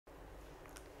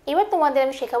এবার তোমাদের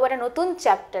আমি শেখাবো একটা নতুন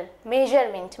চ্যাপ্টার,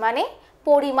 মেজারমেন্ট মানে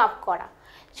পরিমাপ করা।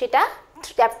 সেটা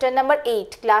চ্যাপ্টার নাম্বার 8,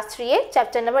 ক্লাস 3 এর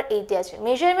চ্যাপ্টার নাম্বার 8 এ আছে।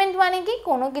 মেজারমেন্ট মানে কি?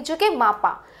 কোনো কিছুকে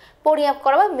মাপা, পরিমাপ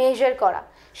করা বা মেজার করা।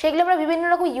 সেগুলো আমরা বিভিন্ন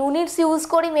রকম ইউনিটস ইউজ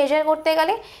করি মেজার করতে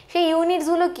গেলে। সেই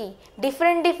ইউনিটসগুলো কি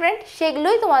ডিফারেন্ট,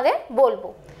 সেগুলোই তোমাদের বলবো।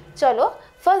 চলো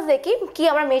ফার্স্ট দেখি কি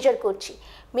আমরা মেজার করছি।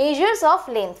 Measures of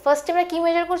length. ফার্স্ট আমরা কি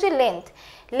মেজার করছি? লেন্থ।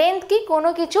 লেন্থ কি? কোনো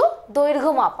কিছু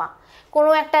দৈর্ঘ্য মাপা। কোনো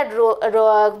একটা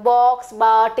বক্স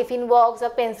বা টিফিন বক্স বা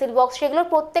পেন্সিল বক্স, সেগুলোর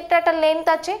প্রত্যেকটা একটা লেন্থ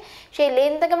আছে। সেই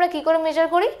লেন্থটাকে আমরা কী করে মেজার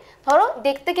করি? ধরো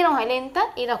দেখতে কিরকম হয় লেন্থটা?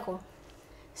 এরকম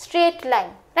স্ট্রেট লাইন,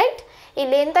 রাইট? এই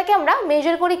লেন্থটাকে আমরা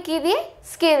মেজার করি কি দিয়ে?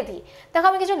 স্কেল দিয়ে। দেখো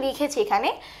আমি কিছু লিখেছি এখানে।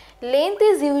 Length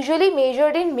is usually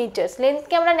measured in metres.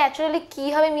 লেন্থকে আমরা ন্যাচারালি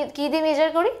কীভাবে কী দিয়ে মেজার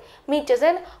করি? Metres.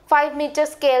 And 5 metre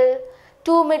scale,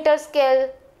 2 metre scale,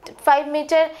 5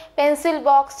 metre pencil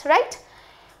box, right?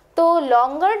 তো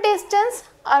লঙ্গার distance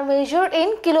R measured in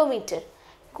kilometre.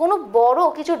 কোনো বড়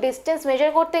কিছু ডিস্টেন্স মেজার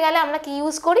করতে গেলে আমরা কি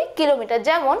ইউজ করি? কিলোমিটার।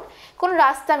 যেমন কোনো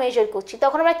রাস্তা মেজার করছি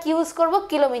তখন আমরা কি ইউজ করব?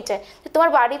 কিলোমিটার। তোমার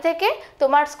বাড়ি থেকে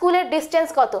তোমার স্কুলের ডিস্টেন্স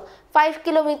কত? 5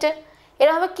 কিলোমিটার।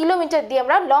 এরকমভাবে কিলোমিটার দিয়ে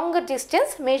আমরা লঙ্গার ডিস্টেন্স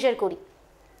মেজার করি।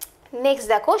 নেক্সট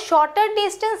দেখো, shorter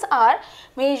distance R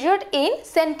measured in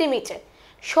centimetre.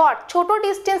 ছোট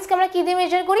ডিস্টেন্সকে আমরা কী দিয়ে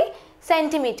মেজার করি?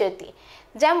 সেন্টিমিটার দিয়ে।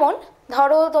 যেমন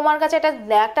ধরো তোমার কাছে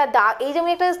একটা দাগ, এই যে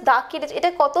আমি একটা দাগ কেটেছি, এটা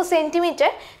কত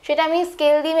সেন্টিমিটার সেটা আমি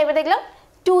স্কেল দিয়ে মেপে দেখলাম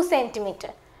 2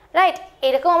 সেন্টিমিটার, রাইট?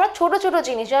 এরকম আমরা ছোট ছোট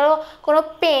জিনিস, ধরো কোনো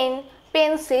পেন,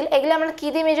 পেন্সিল, এগুলো আমরা কী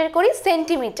দিয়ে মেজার করি?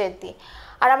 সেন্টিমিটার দিয়ে।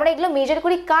 আর আমরা এগুলো মেজার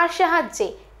করি কার সাহায্যে?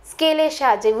 স্কেলের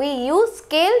সাহায্যে। We use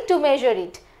scale to measure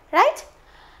it, right?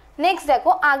 Next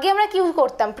দেখো, আগে আমরা কি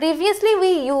করতাম? Previously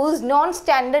we use non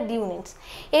standard units.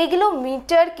 এইগুলো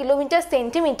মিটার, কিলোমিটার,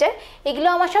 সেন্টিমিটার, এগুলো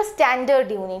আমার সব স্ট্যান্ডার্ড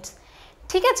ইউনিটস,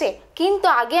 ঠিক আছে? কিন্তু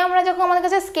আগে আমরা যখন আমাদের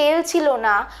কাছে স্কেল ছিল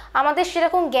না, আমাদের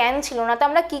সেরকম জ্ঞান ছিল না, তো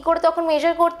আমরা কী করে তখন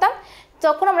মেজার করতাম?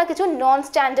 তখন আমরা কিছু নন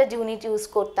স্ট্যান্ডার্ড ইউনিট ইউজ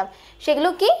করতাম। সেগুলো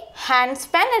কি? হ্যান্ড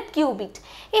স্প্যান আর কিউবিট।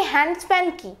 এই হ্যান্ড স্প্যান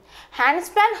কি? হ্যান্ড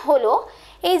স্প্যান হলো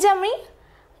এই যে আমি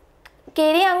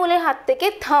কেড়ে আঙুলের হাত থেকে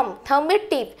থাম্বের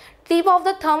টিপ অফ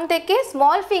দ্য থাম্ব থেকে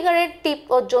স্মল ফিগারের টিপ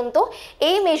পর্যন্ত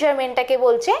এই মেজারমেন্টটাকে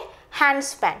বলছে হ্যান্ড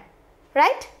স্প্যান,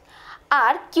 রাইট?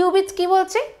 আর কিউবিট কি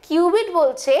বলছে? কিউবিট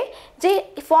বলছে যে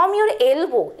ফ্রম ইউর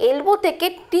এলবো থেকে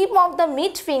tip of the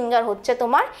mid finger হচ্ছে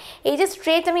তোমার এই যে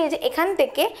স্ট্রেট, আমি এই যে এখান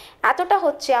থেকে এতটা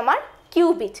হচ্ছে আমার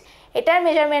কিউবিট। এটার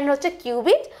মেজারমেন্ট হচ্ছে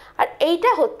কিউবিট, আর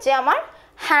এইটা হচ্ছে আমার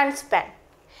হ্যান্ড স্প্যান।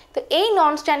 তো এই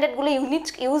নন স্ট্যান্ডার্ডগুলো ইউনিট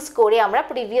ইউজ করে আমরা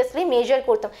প্রিভিয়াসলি মেজার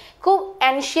করতাম খুব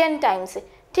অ্যানশিয়েন্ট টাইমসে,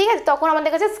 ঠিক আছে? তখন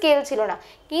আমাদের কাছে স্কেল ছিল না।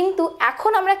 কিন্তু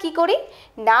এখন আমরা কি করি?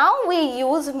 Now we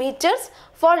use metres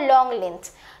for long length.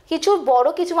 কিছু বড়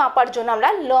কিছু মাপার জন্য আমরা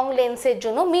লং লেন্সের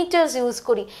জন্য মিটার্স ইউজ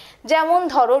করি। যেমন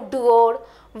ধরো ডোর,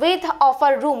 উইথ অফ আ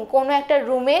রুম, কোনো একটা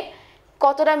রুমের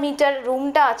কতটা মিটার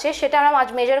রুমটা আছে সেটা আমরা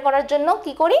মেজার করার জন্য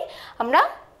কি করি? আমরা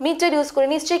মিটার ইউজ করি,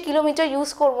 নিশ্চয়ই কিলোমিটার ইউজ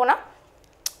করব না।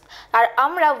 আর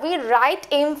আমরা we write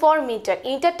M for metre.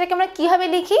 মিটারটাকে আমরা কীভাবে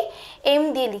লিখি? এম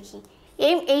দিয়ে লিখি।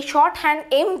 এই শর্ট হ্যান্ড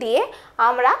এম দিয়ে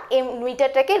আমরা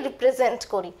মিটারটাকে রিপ্রেজেন্ট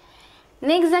করি।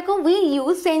 নেক্সট দেখো, we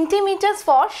use centimetres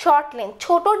for short length.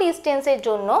 ছোটো ডিস্টেন্সের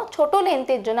জন্য, ছোটো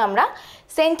লেন্থের জন্য আমরা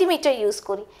সেন্টিমিটার ইউজ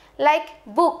করি। লাইক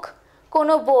বুক,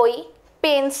 কোনো বই,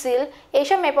 পেন্সিল,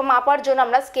 এইসব মাপার জন্য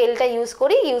আমরা স্কেলটা ইউজ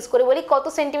করি বলি কত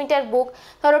সেন্টিমিটার বুক,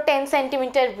 ধরো 10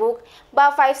 সেন্টিমিটার বুক বা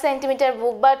 5 সেন্টিমিটার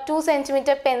বুক বা 2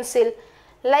 সেন্টিমিটার পেন্সিল,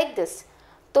 লাইক দিস।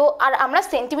 তো আর আমরা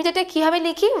সেন্টিমিটারটা কীভাবে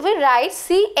লিখি? We write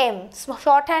CM,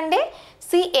 short হ্যান্ডে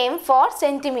CM for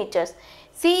centimetres.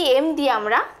 CM দিয়ে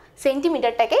আমরা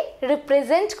সেন্টিমিটারটাকে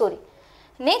রিপ্রেজেন্ট করি।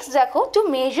 নেক্সট দেখো, to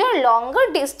measure longer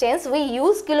distance we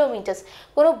use kilometres.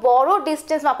 কোনো বড়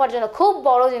ডিস্টেন্স মাপার জন্য, খুব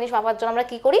বড় জিনিস মাপার জন্য আমরা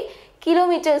কী করি?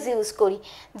 কিলোমিটার্স ইউজ করি।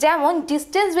 যেমন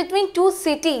ডিস্টেন্স বিটুইন 2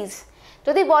 সিটিজ,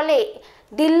 যদি বলে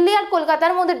দিল্লি আর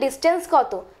কলকাতার মধ্যে ডিস্টেন্স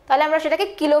কত, তাহলে আমরা সেটাকে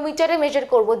কিলোমিটারে মেজার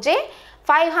করব, যে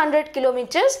 500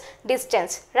 কিলোমিটার্স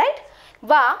ডিস্টেন্স, রাইট?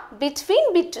 বা between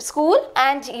school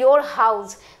and your house,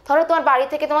 ধরো তোমার বাড়ি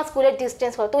থেকে তোমার স্কুলের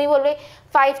ডিস্টেন্স কত, তুমি বলবে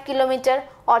 5 kilometre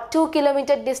or 2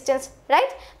 kilometre distance,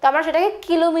 right? তো আমরা সেটাকে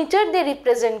কিলোমিটার দিয়ে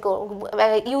রিপ্রেজেন্ট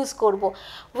ইউজ করব।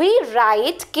 We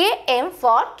write K M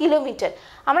for kilometre.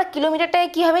 আমরা কিলোমিটারটাকে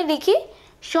কীভাবে লিখি?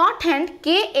 শর্ট হ্যান্ড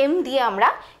কে এম দিয়ে আমরা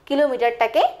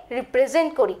কিলোমিটারটাকে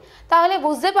রিপ্রেজেন্ট করি। তাহলে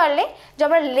বুঝতে পারলে যে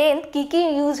আমরা লেন্থ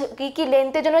কী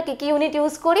লেন্থের জন্য কী ইউনিট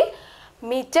ইউজ করি?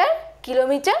 Metre,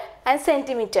 kilometre and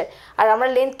centimetre. আর আমরা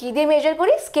লেন্থ কী দিয়ে মেজার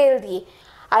করি? স্কেল দিয়ে।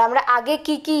 আর আমরা আগে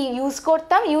কি ইউজ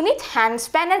করতাম? ইউনিট হ্যান্ড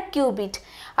স্প্যান আর কিউবিট।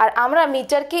 আর আমরা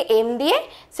মিটারকে এম দিয়ে,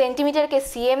 সেন্টিমিটারকে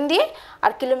সিএম দিয়ে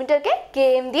আর কিলোমিটারকে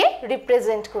কেএম দিয়ে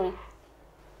রিপ্রেজেন্ট করি।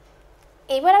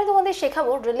 এবার আমি তোমাদের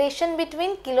শেখাবো relation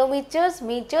between kilometres,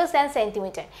 metres and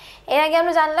centimetre. এর আগে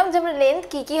আমরা জানলাম যে আমরা লেন্থ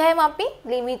কী হয় মাপি,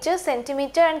 মিটার,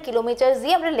 সেন্টিমিটার অ্যান্ড কিলোমিটার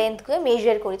দিয়ে আমরা লেন্থকে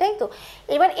মেজার করি, তাই তো।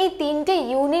 এবার এই তিনটে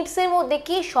ইউনিটসের মধ্যে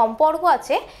কী সম্পর্ক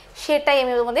আছে সেটাই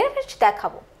আমি তোমাদের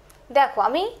দেখাবো। দেখো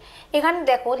আমি এখানে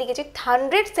দেখো লিখেছি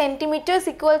 100 সেন্টিমিটার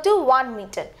ইকুয়াল টু 1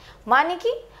 মিটার। মানে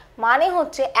কি, মানে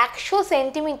হচ্ছে 100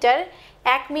 সেন্টিমিটার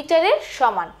 1 মিটারের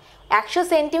সমান। 100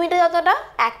 সেন্টিমিটার যতটা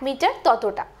 1 মিটার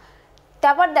ততটা।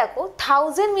 তারপর দেখো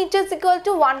 1000 মিটার ইকুয়াল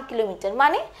টু 1 কিলোমিটার,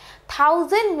 মানে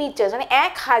 1000 মিটার মানে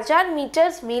 1000 মিটার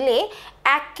মিলে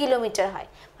 1 কিলোমিটার হয়।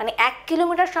 মানে 1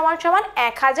 কিলোমিটার সমান সমান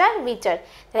 1000 মিটার,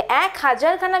 তাহলে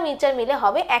 1000খানা মিটার মিলে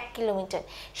হবে 1 কিলোমিটার।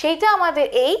 সেইটা আমাদের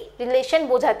এই রিলেশন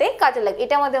বোঝাতে কাজে লাগে।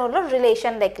 এটা আমাদের হলো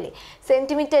রিলেশন দেখলে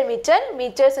সেন্টিমিটার, মিটার,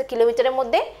 মিটার কিলোমিটারের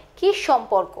মধ্যে কি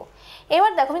সম্পর্ক।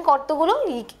 এবার দেখো আমি কতগুলো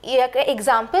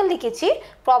এক্সাম্পল লিখেছি,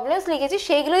 প্রবলেমস লিখেছি,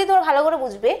 সেইগুলো যদি তোমরা ভালো করে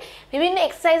বুঝবে। বিভিন্ন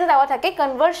এক্সারসাইজে দেওয়া থাকে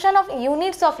conversion of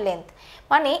units of length,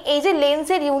 মানে এই যে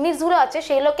লেন্সের ইউনিটসগুলো আছে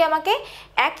সেইগুলোকে আমাকে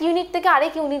এক ইউনিট থেকে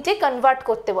আরেক ইউনিটে কনভার্ট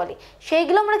করতে বলে।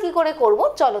 সেইগুলো আমরা কি করে করব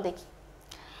চলো দেখি।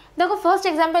 দেখো ফার্স্ট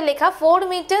এক্সাম্পল লেখা 4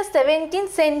 মিটার 17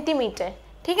 সেন্টিমিটার,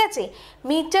 ঠিক আছে।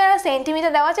 মিটার আর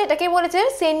সেন্টিমিটার দেওয়া আছে, এটাকে বলেছে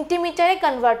সেন্টিমিটারে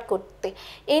কনভার্ট করতে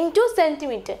ইনটু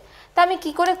সেন্টিমিটার। তা আমি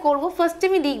কী করে করব, ফার্স্টে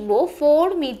আমি লিখবো 4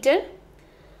 মিটার।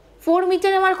 4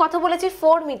 মিটার আমার কথা বলেছি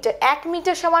 4 মিটার, 1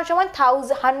 মিটার সমান সমান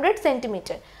 100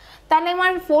 সেন্টিমিটার। তাহলে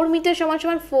আমার 4 মিটার সমান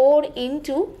সমান 4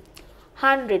 ইন্টু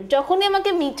 100। যখনই আমাকে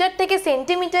মিটার থেকে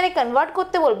সেন্টিমিটারে কনভার্ট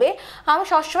করতে বলবে আমি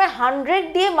সবসময় 100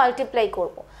 দিয়ে মাল্টিপ্লাই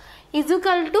করব,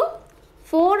 ইকুয়াল টু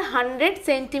 400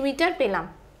 সেন্টিমিটার পেলাম,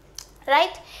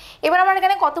 রাইট। এবার আমার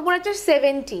এখানে কত পড়েছে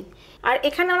 17, আর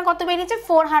এখানে আমার কত বেরিয়েছে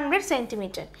 400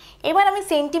 সেন্টিমিটার। এবার আমি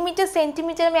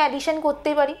সেন্টিমিটার আমি অ্যাডিশন করতে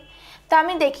পারি। তা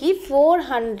আমি দেখি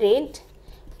 400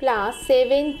 প্লাস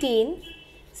 17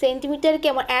 সেন্টিমিটারকে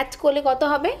আমার অ্যাড করলে কত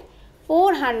হবে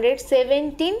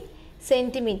 417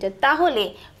 সেন্টিমিটার। তাহলে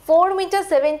 4 মিটার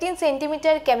 17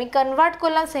 সেন্টিমিটারকে আমি কনভার্ট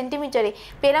করলাম সেন্টিমিটারে,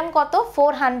 পেলাম কত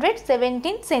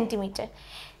 417 সেন্টিমিটার।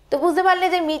 তো বুঝতে পারলে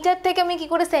যে মিটার থেকে আমি কী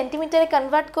করে সেন্টিমিটারে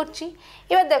কনভার্ট করছি।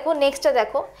 এবার দেখো নেক্সটটা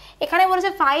দেখো, এখানে বলেছে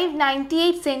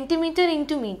 598 সেন্টিমিটার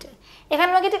ইন্টু মিটার। এখানে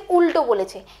আমাকে ঠিক উল্টো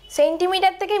বলেছে,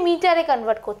 সেন্টিমিটার থেকে মিটারে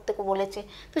কনভার্ট করতে বলেছে।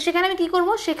 তো সেখানে আমি কী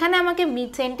করবো, সেখানে আমাকে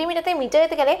সেন্টিমিটার থেকে মিটারে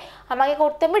যেতে গেলে আমাকে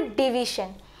করতে হবে ডিভিশন।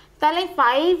 তাহলে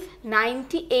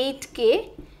 598কে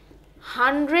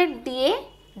 100 দিয়ে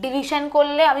ডিভিশন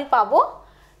করলে আমি পাবো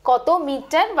কত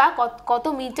মিটার বা কত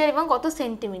মিটার এবং কত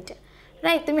সেন্টিমিটার,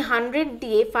 রাইট। তুমি 100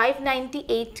 দিয়ে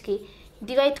 598কে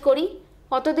ডিভাইড করি,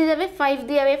 কত দিয়ে যাবে 5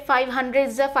 দিয়ে যাবে, 500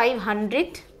 যা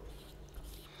 500,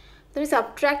 তুমি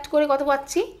সাবট্র্যাক্ট করে কত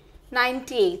পাচ্ছি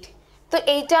 98। তো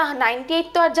এইটা 98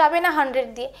 তো আর যাবে না 100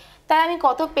 দিয়ে, তাই আমি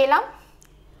কত পেলাম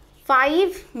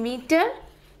 5 মিটার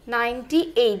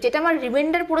 98। যেটা আমার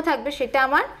রিমাইন্ডার পড়ে থাকবে সেটা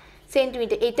আমার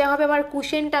সেন্টিমিটার, এটা হবে আমার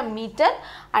কুশেনটা মিটার,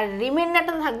 আর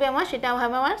রিমাইন্ডারটা থাকবে আমার সেটা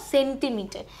হবে আমার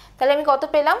সেন্টিমিটার। তাহলে আমি কত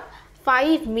পেলাম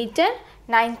 5 মিটার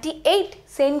 98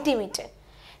 সেন্টিমিটার।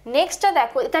 নেক্সটটা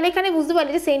দেখো, তাহলে এখানে বুঝতে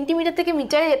পারলি যে সেন্টিমিটার থেকে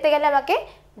মিটারে যেতে গেলে আমাকে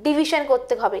ডিভিশন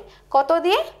করতে হবে কত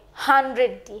দিয়ে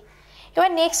 100 দিয়ে। এবার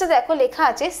নেক্সটটা দেখো লেখা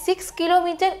আছে 6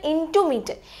 কিলোমিটার ইন্টু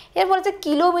মিটার। এর বলেছে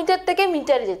কিলোমিটার থেকে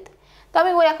মিটারে যেতে। তো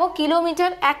আমি দেখো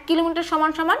কিলোমিটার 1 কিলোমিটার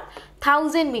সমান সমান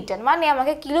 1000 মিটার, মানে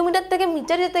আমাকে কিলোমিটার থেকে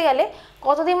মিটার যেতে গেলে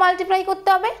কত দিয়ে মাল্টিপ্লাই করতে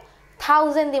হবে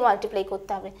 1000 দিয়ে মাল্টিপ্লাই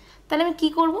করতে হবে। তাহলে আমি কি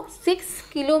করব 6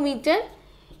 কিলোমিটার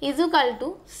ইকুয়াল টু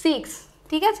 6,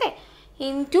 ঠিক আছে,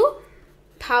 ইন্টু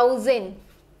 1000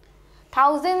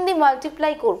 দিয়ে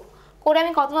মাল্টিপ্লাই করে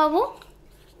আমি কত পাবো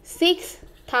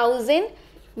 6000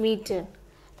 মিটার।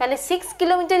 তাহলে 6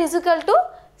 কিলোমিটার ইকুয়াল টু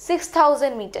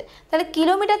 6000 মিটার। তাহলে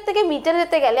কিলোমিটার থেকে মিটার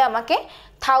যেতে গেলে আমাকে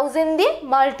 1000 দিয়ে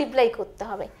মাল্টিপ্লাই করতে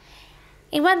হবে।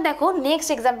 এবার দেখো নেক্সট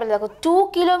এক্সাম্পল দেখো 2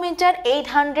 কিলোমিটার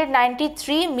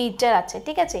 893 মিটার আছে,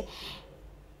 ঠিক আছে,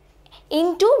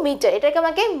 ইন্টু মিটার। এটাকে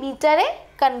আমাকে মিটারে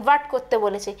কনভার্ট করতে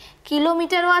বলেছে,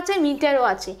 কিলোমিটারও আছে মিটারও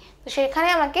আছে, তো সেখানে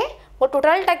আমাকে ও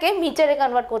টোটালটাকে মিটারে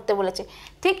কনভার্ট করতে বলেছে।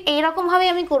 ঠিক এইরকমভাবে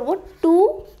আমি করব 2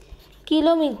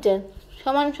 কিলোমিটার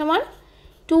সমান সমান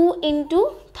 2 ইন্টু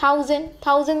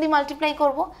 1000 দিয়ে মাল্টিপ্লাই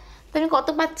করবো। তো আমি কত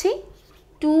পাচ্ছি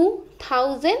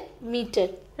 2000 মিটার,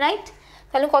 রাইট।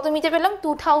 তাহলে কত মিটার পেলাম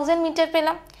 2000 মিটার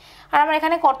পেলাম। আর আমার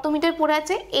এখানে কত মিটার পড়ে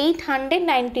আছে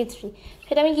 893,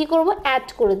 সেটা আমি কি করব অ্যাড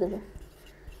করে দেবো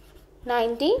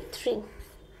 93।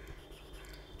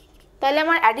 তাহলে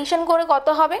আমার অ্যাডিশন করে কত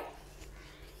হবে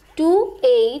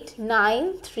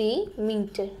 2893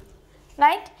 মিটার,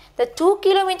 রাইট। তো 2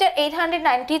 কিলোমিটার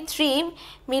 893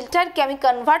 মিটারকে আমি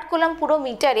কনভার্ট করলাম পুরো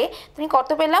মিটারে, তুমি কত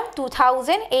পেলাম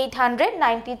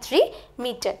 2893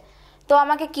 মিটার। তো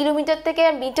আমাকে কিলোমিটার থেকে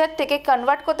মিটার থেকে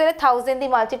কনভার্ট করতে হলে 1000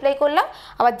 দিয়ে মাল্টিপ্লাই করলাম,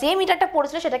 আবার যে মিটারটা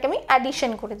পড়েছিল সেটাকে আমি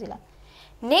অ্যাডিশন করে দিলাম।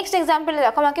 নেক্সট এক্সাম্পলে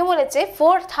দেখো আমাকে বলেছে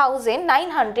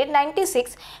 4996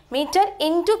 metre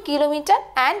into kilometre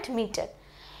and metre.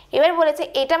 এবার বলেছে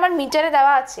এটা আমার মিটারে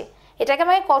দেওয়া আছে, এটাকে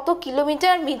আমাকে কত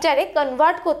কিলোমিটার মিটারে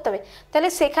কনভার্ট করতে হবে। তাহলে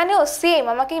সেখানেও সেম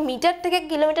আমাকে মিটার থেকে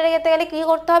কিলোমিটারে যেতে গেলে কী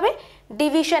করতে হবে,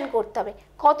 ডিভিশন করতে হবে।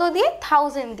 কত দিয়ে,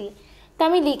 1000 দিয়ে। তো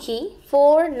আমি লিখি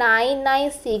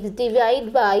 4996 ডিভাইড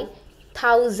বাই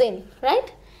 1000, রাইট।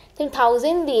 তো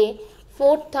 1000 দিয়ে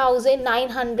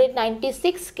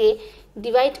 4996কে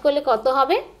ডিভাইড করলে কত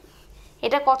হবে,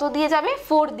 এটা কত দিয়ে যাবে,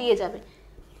 4 দিয়ে যাবে।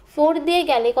 4 দিয়ে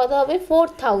গেলে কত হবে,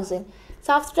 4000।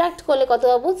 সাবস্ট্রাক্ট করলে কত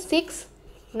পাবো,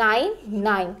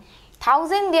 699।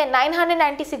 1000 দিয়ে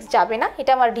 996 যাবে না,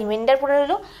 এটা আমার রিমাইন্ডার পড়ে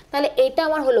রইল। তাহলে এটা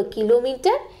আমার হলো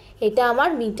কিলোমিটার, এটা আমার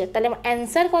মিটার। তাহলে আমার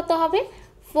অ্যান্সার কত হবে,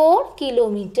 4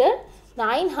 কিলোমিটার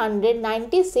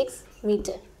 996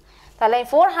 মিটার। তাহলে আমি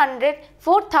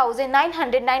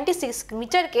 4996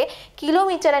 মিটারকে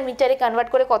কিলোমিটার আর মিটারে কনভার্ট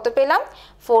করে কত পেলাম,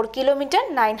 4 কিলোমিটার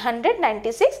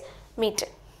 996 মিটার।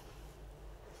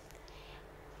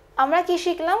 আমরা কি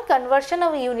শিখলাম, কনভার্সন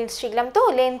অফ ইউনিটস শিখলাম। তো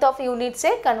লেন্থ অফ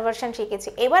ইউনিটসের কনভার্সন শিখেছি।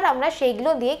 এবার আমরা সেইগুলো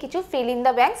দিয়ে কিছু fill in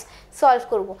the blanks solve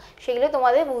করব, সেগুলো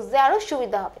তোমাদের বুঝতে আরও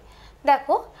সুবিধা হবে।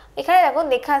 দেখো এখানে দেখো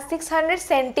লেখা 600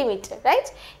 সেন্টিমিটার, রাইট,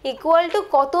 ইকুয়াল টু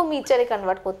কত মিটারে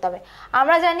কনভার্ট করতে হবে।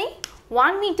 আমরা জানি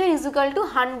 1 metre is equal to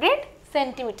 100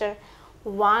 centimetre.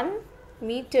 1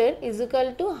 metre is equal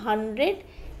to 100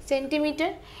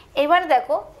 centimetre. এবার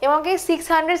দেখো আমাকে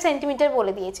 600 সেন্টিমিটার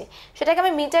বলে দিয়েছে, সেটাকে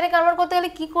আমি মিটারে কনভার্ট করতে গেলে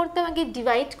কী করতে হবে, আমাকে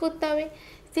ডিভাইড করতে হবে।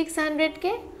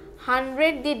 600কে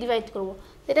 100 দিয়ে ডিভাইড করবো,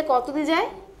 এটা কত দিয়ে যায়,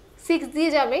 6 দিয়ে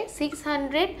যাবে।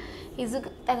 600 ইজ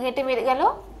এটা মিলে গেল।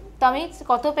 তো আমি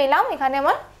কত পেলাম, এখানে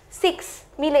আমার 6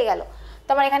 মিলে গেল। তো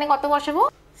আমার এখানে কত বসাবো,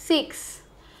 6।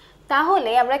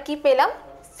 তাহলে আমরা কি পেলাম,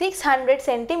 600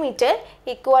 সেন্টিমিটার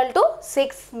ইকুয়াল টু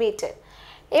 6 মিটার।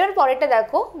 এবার পরেরটা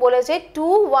দেখো বলেছে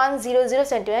 2100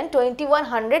 centimetre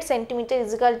 2100 centimetre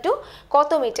is equal to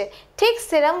কত মিটার। ঠিক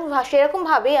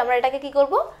সেরকমভাবেই আমরা এটাকে কি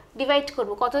করব, ডিভাইড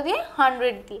করব। কত দিয়ে,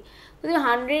 100 দিয়ে। যদি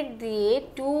 100 দিয়ে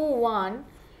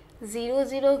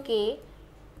 2100কে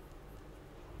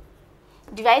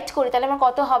ডিভাইড করি তাহলে আমার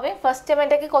কত হবে, ফার্স্ট টাইম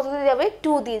এটাকে কত দিয়ে যাবে,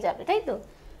 2 দিয়ে যাবে, তাই তো।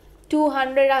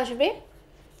 200 আসবে,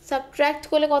 সাবট্র্যাক্ট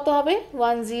করলে কত হবে,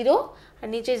 10, আর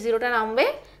নিচে 0টা নামবে,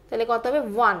 তাহলে কত হবে,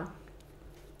 1।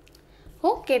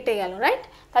 কেটে গেল, রাইট।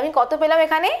 আমি কত পেলাম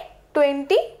এখানে,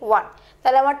 21।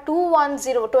 তাহলে আমার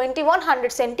 2100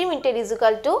 centimetre is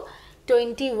equal to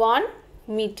 21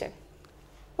 metre.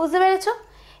 বুঝতে পেরেছ।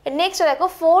 নেক্সট দেখো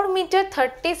 4 metre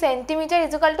 30 centimetre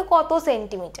is equal to কত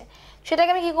সেন্টিমিটার। সেটাকে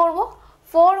আমি কি করব,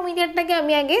 4 মিটারটাকে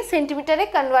আমি আগে সেন্টিমিটারে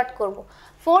কনভার্ট করব।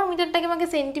 4 মিটারটাকে আমাকে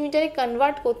সেন্টিমিটারে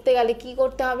কনভার্ট করতে গেলে কি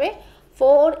করতে হবে,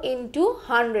 4 ইন্টু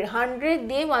 100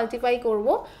 দিয়ে মাল্টিপ্লাই করব,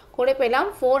 করে পেলাম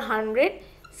 400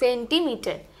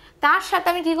 সেন্টিমিটার। তার সাথে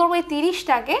আমি কী করবো, এই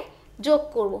 30টাকে যোগ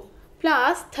করব,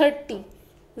 প্লাস 30,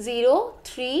 0,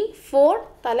 3, 4,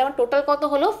 তাহলে আমার টোটাল কত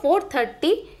হলো,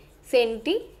 430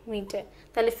 সেন্টিমিটার।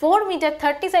 তাহলে 4 metre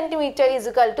 30 centimetre is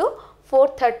equal to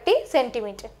 430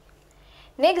 centimetre.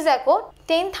 Next দেখো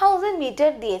 10,000 মিটার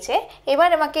দিয়েছে, এবার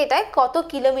আমাকে এটা কত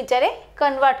কিলোমিটারে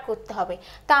কনভার্ট করতে হবে।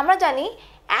 তা আমরা জানি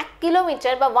 1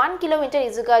 কিলোমিটার বা 1 kilometre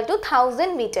is equal to 1000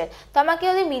 metre. তো আমাকে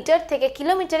যদি মিটার থেকে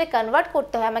কিলোমিটারে কনভার্ট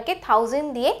করতে হয় আমাকে 1000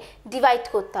 দিয়ে ডিভাইড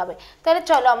করতে হবে। তাহলে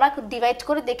চলো আমরা ডিভাইড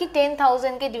করে দেখি,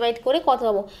 10,000কে ডিভাইড করে কত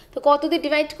পাবো। তো কত দিয়ে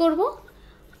ডিভাইড করব,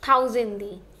 1000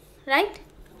 দিয়ে, রাইট।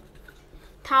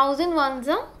 1000 1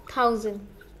 যা 1000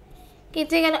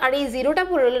 কেটে গেল, আর এই 0টা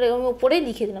পড়ে রইল, এরকম উপরে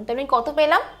লিখে দিলাম। তাহলে আমি কত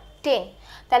পেলাম, 10।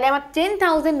 তাহলে আমার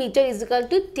 10,000 metre is equal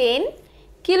to 10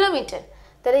 kilometre.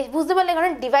 তাহলে বুঝতে পারলে এখানে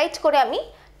ডিভাইড করে আমি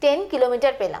 10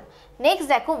 কিলোমিটার পেলাম। নেক্সট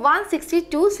দেখো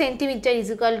 162 সেন্টিমিটার ইজ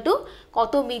ইকুয়াল টু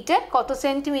কত মিটার, কত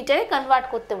সেন্টিমিটারে কনভার্ট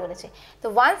করতে বলেছে। তো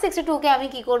 162কে আমি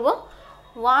কি করব,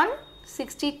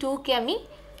 162কে আমি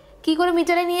কি করে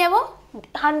মিটারে নিয়ে যাব,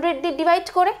 100 দিয়ে ডিভাইড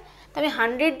করে। তো আমি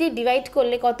 100 দিয়ে ডিভাইড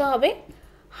করলে কত হবে,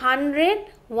 100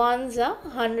 1 যা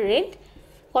 100,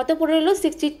 কত পড়ে হলো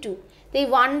 62। তো এই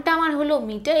 1টা আমার হলো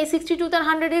মিটার, এই 62 তার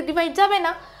 100 দিয়ে ডিভাইড যাবে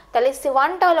না, তাহলে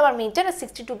 1টা হলো আমার মিটার আর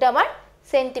 62টা আমার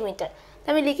সেন্টিমিটার। তো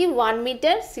আমি লিখি 1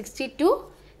 মিটার 62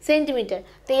 সেন্টিমিটার।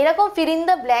 তো এরকম ফিল ইন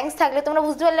দ্য ব্ল্যাঙ্কস থাকলে তোমরা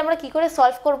বুঝতে পারলে আমরা কী করে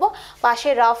সলভ করব। পাশে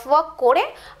রাফ ওয়ার্ক করে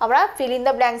আমরা ফিল ইন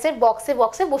দ্য ব্ল্যাঙ্কসের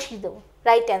বক্সে বসিয়ে দেবো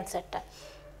রাইট অ্যান্সারটা।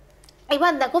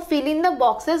 এবার দেখো fill in the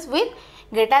boxes with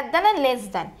greater than and less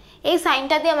than, এই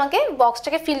সাইনটা দিয়ে আমাকে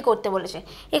বক্সটাকে ফিল করতে বলেছে।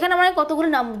 এখানে আমাকে কতগুলো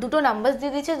দুটো নাম্বারস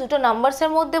দিয়ে দিয়েছে, দুটো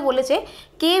নাম্বারসের মধ্যে বলেছে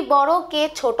কে বড় কে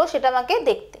ছোট সেটা আমাকে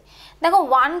দেখতে। দেখো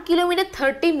 1 কিলোমিটার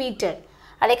 30 মিটার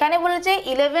আর এখানে বলেছে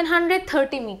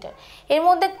 1130 মিটার। এর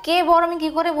মধ্যে কে বড় আমি কী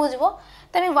করে বুঝবো?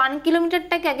 তো আমি 1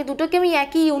 কিলোমিটারটাকে আগে দুটোকে আমি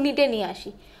একই ইউনিটে নিয়ে আসি।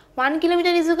 1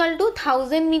 kilometre is equal to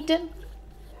 1000 metre,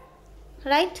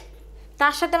 right?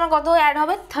 তার সাথে আমার কত অ্যাড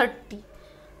হবে?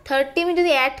 30 আমি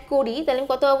যদি অ্যাড করি তাহলে আমি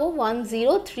কত পাবো?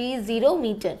 1030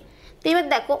 মিটার। তো এবার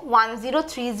দেখো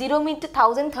 1030 মিটার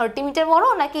 1030 মিটার বড়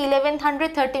নাকি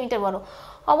 1130 মিটার বড়?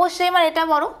 অবশ্যই আমার এটা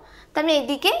বড়, তো আমি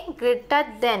এইদিকে গ্রেটার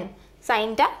দেন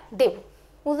সাইনটা দেব।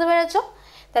 বুঝতে পেরেছ?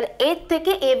 তাহলে এর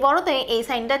থেকে এ বড়, তাই এই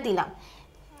সাইনটা দিলাম।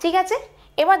 ঠিক আছে,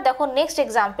 এবার দেখো নেক্সট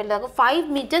এক্সাম্পল দেখো 5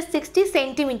 মিটার 60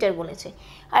 সেন্টিমিটার বলেছে,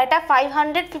 আর এটা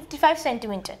 555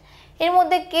 সেন্টিমিটার। এর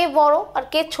মধ্যে কে বড় আর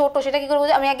কে ছোট সেটা কী করবো?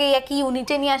 আমি আগে একই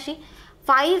ইউনিটে নিয়ে আসি।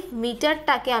 5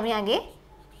 মিটারটাকে আমি আগে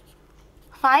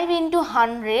 5 ×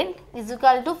 100 ইজ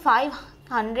ইকুয়াল টু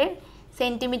 500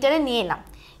 সেন্টিমিটারে নিয়ে এলাম।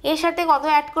 এর সাথে কত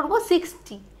অ্যাড করব?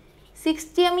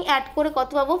 60 আমি অ্যাড করে কত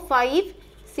পাবো?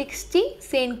 560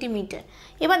 সেন্টিমিটার।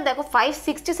 এবার দেখো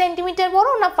 560 সেন্টিমিটার বড়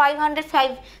না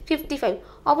 555?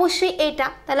 অবশ্যই এটা।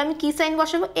 তাহলে আমি কী সাইন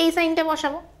বসাবো? এই সাইনটা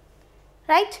বসাবো,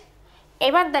 রাইট?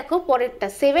 এবার দেখো পরেরটা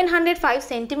 705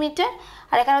 সেন্টিমিটার,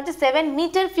 আর এখানে হচ্ছে 7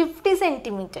 মিটার 50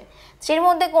 সেন্টিমিটার। এর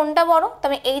মধ্যে কোনটা বড়? তো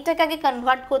আমি এইটাকে আগে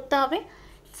কনভার্ট করতে হবে।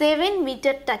 7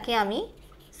 মিটারটাকে আমি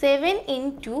 7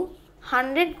 ×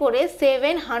 100 করে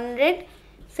 700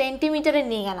 সেন্টিমিটারে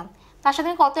নিয়ে গেলাম। তার সাথে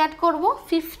আমি কত অ্যাড করবো?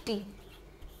 50।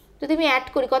 যদি আমি অ্যাড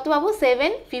করি কত পাবো?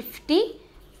 750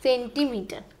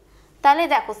 সেন্টিমিটার। তাহলে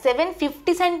দেখো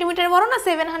 750 সেন্টিমিটার বড় না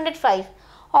 705?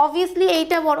 অবভিয়াসলি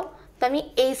এইটা বড়, তো আমি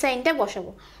এই সাইনটা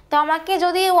বসাবো। তো আমাকে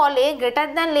যদি বলে গ্রেটার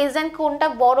দ্যান লেস দ্যান কোনটা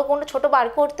বড় কোনটা ছোট বার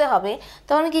করতে হবে,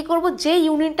 তখন আমি কী করবো? যে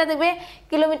ইউনিটটা দেবে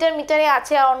কিলোমিটার মিটারে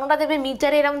আছে আর অন্যটা দেবে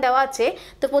মিটারে এরকম দেওয়া আছে,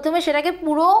 তো প্রথমে সেটাকে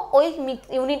পুরো ওই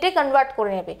ইউনিটে কনভার্ট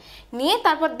করে নেবে, নিয়ে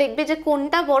তারপর দেখবে যে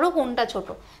কোনটা বড় কোনটা ছোট।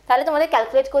 তাহলে তোমাদের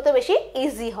ক্যালকুলেট করতে বেশি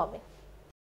ইজি হবে।